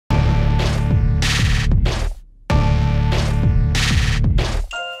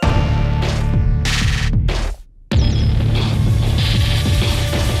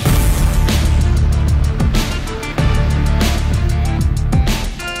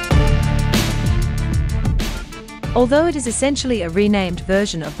Although it is essentially a renamed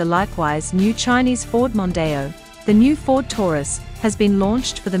version of the likewise new Chinese Ford Mondeo, the new Ford Taurus has been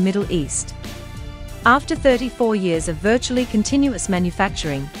launched for the Middle East. After 34 years of virtually continuous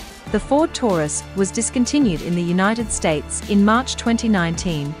manufacturing, the Ford Taurus was discontinued in the United States in March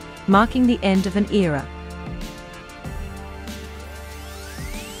 2019, marking the end of an era.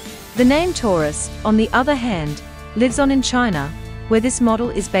 The name Taurus, on the other hand, lives on in China, where this model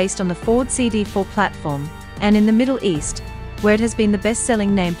is based on the Ford CD4 platform, and in the Middle East, where it has been the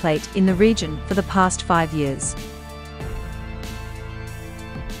best-selling nameplate in the region for the past 5 years.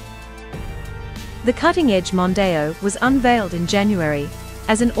 The cutting-edge Mondeo was unveiled in January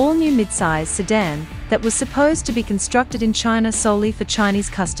as an all-new mid-size sedan that was supposed to be constructed in China solely for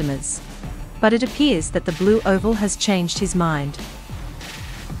Chinese customers. But it appears that the blue oval has changed his mind.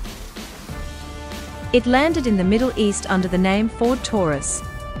 It landed in the Middle East under the name Ford Taurus,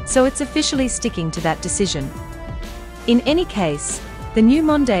 so it's officially sticking to that decision. In any case, the new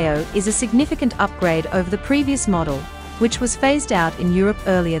Mondeo is a significant upgrade over the previous model, which was phased out in Europe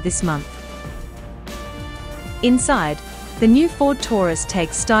earlier this month. Inside, the new Ford Taurus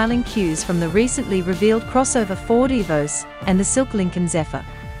takes styling cues from the recently revealed crossover Ford Evos and the Silk Lincoln Zephyr.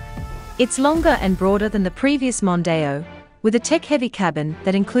 It's longer and broader than the previous Mondeo, with a tech-heavy cabin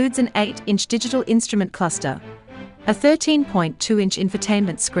that includes an 8-inch digital instrument cluster, a 13.2-inch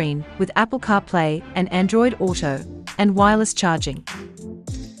infotainment screen with Apple CarPlay and Android Auto, and wireless charging.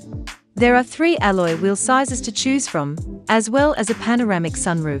 There are 3 alloy wheel sizes to choose from, as well as a panoramic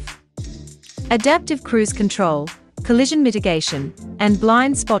sunroof. Adaptive cruise control, collision mitigation, and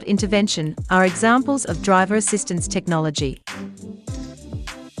blind spot intervention are examples of driver assistance technology.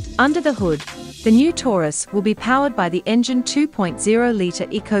 Under the hood, the new Taurus will be powered by the engine 2.0-litre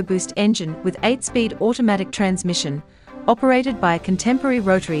EcoBoost engine with 8-speed automatic transmission, operated by a contemporary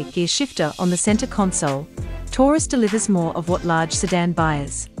rotary gear shifter on the center console. Taurus delivers more of what large sedan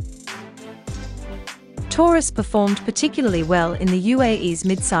buyers. Taurus performed particularly well in the UAE's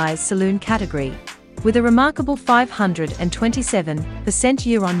mid-size saloon category, with a remarkable 527%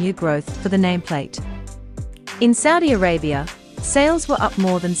 year-on-year growth for the nameplate. In Saudi Arabia, sales were up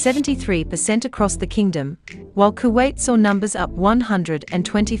more than 73% across the kingdom, while Kuwait saw numbers up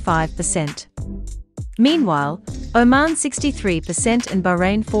 125%. Meanwhile, Oman 63% and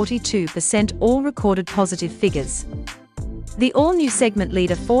Bahrain 42% all recorded positive figures. The all-new segment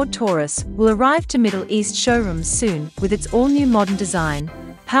leader Ford Taurus will arrive to Middle East showrooms soon with its all-new modern design,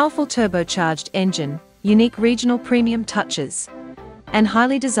 powerful turbocharged engine, unique regional premium touches, and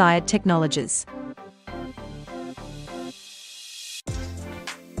highly desired technologies.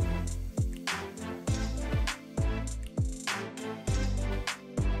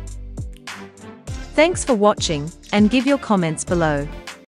 Thanks for watching, and give your comments below.